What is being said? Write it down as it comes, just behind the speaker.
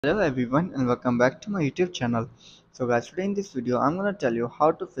Hello everyone and welcome back to my YouTube channel. So guys, today in this video I'm gonna tell you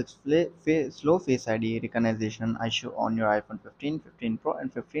how to fix slow Face ID recognition issue on your iPhone 15, 15 Pro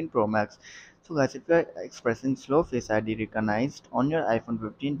and 15 Pro Max. So guys, if you are expressing slow Face ID recognized on your iPhone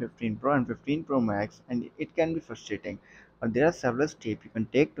 15, 15 Pro and 15 Pro Max, and it can be frustrating. But there are several steps you can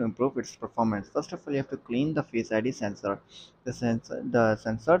take to improve its performance. First of all, you have to clean the Face ID sensor. The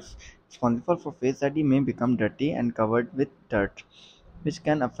sensors responsible for Face ID may become dirty and covered with dirt, which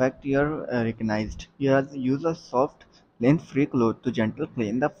can affect your recognized. You have to use a soft lens-free cloth to gently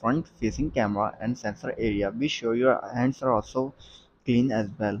clean the front-facing camera and sensor area. Be sure your hands are also clean as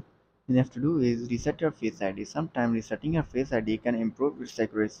well. What you have to do is reset your Face ID. Sometimes resetting your Face ID can improve its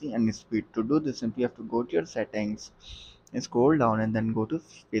accuracy and speed. To do this, simply have to go to your settings and scroll down and then go to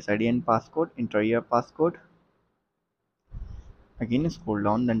Face ID and passcode. Enter your passcode. Again scroll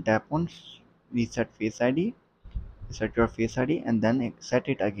down, then tap on reset Face ID. Set your Face ID and then set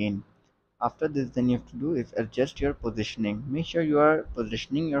it again. After this, then you have to do is adjust your positioning. Make sure you are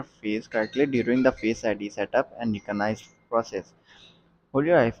positioning your face correctly during the Face ID setup and recognize process. Hold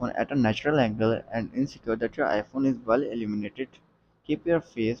your iPhone at a natural angle and ensure that your iPhone is well illuminated. Keep your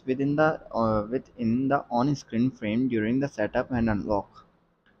face within the on-screen frame during the setup and unlock.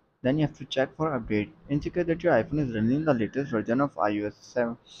 Then you have to check for update. Ensure that your iPhone is running the latest version of iOS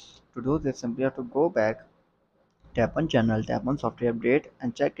 7. To do this, simply have to go back. Tap on channel, tap on software update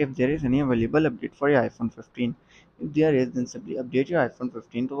and check if there is any available update for your iPhone 15. If there is, then simply update your iPhone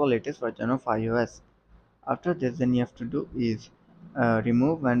 15 to the latest version of iOS. After this, then you have to do is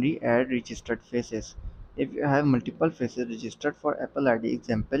remove and re-add registered faces. If you have multiple faces registered for Apple ID,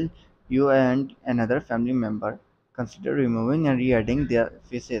 example you and another family member, consider removing and re-adding their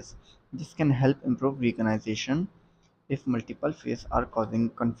faces. This can help improve recognition if multiple faces are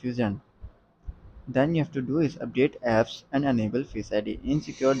causing confusion. Then you have to do is update apps and enable Face ID.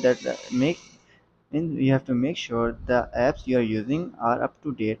 Insecure that you have to make sure the apps you are using are up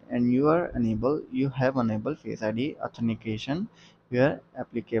to date and you have enabled Face ID authentication where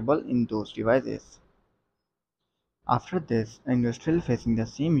applicable in those devices. After this, and you're still facing the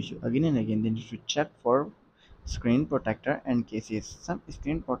same issue again and again, then you should check for screen protector and cases. Some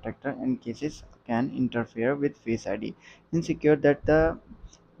screen protector and cases can interfere with Face ID. Insecure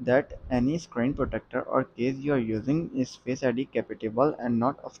that any screen protector or case you are using is Face ID compatible and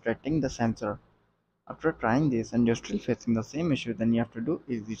not obstructing the sensor. After trying this and you're still facing the same issue, then you have to do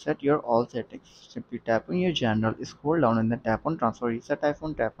is reset your all settings. Simply tap on your general, scroll down and then tap on transfer reset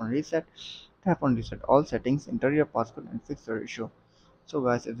iPhone, tap on reset all settings, enter your passcode and fix your issue. So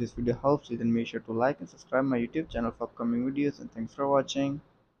guys, if this video helps you, then make sure to like and subscribe my YouTube channel for upcoming videos, and thanks for watching.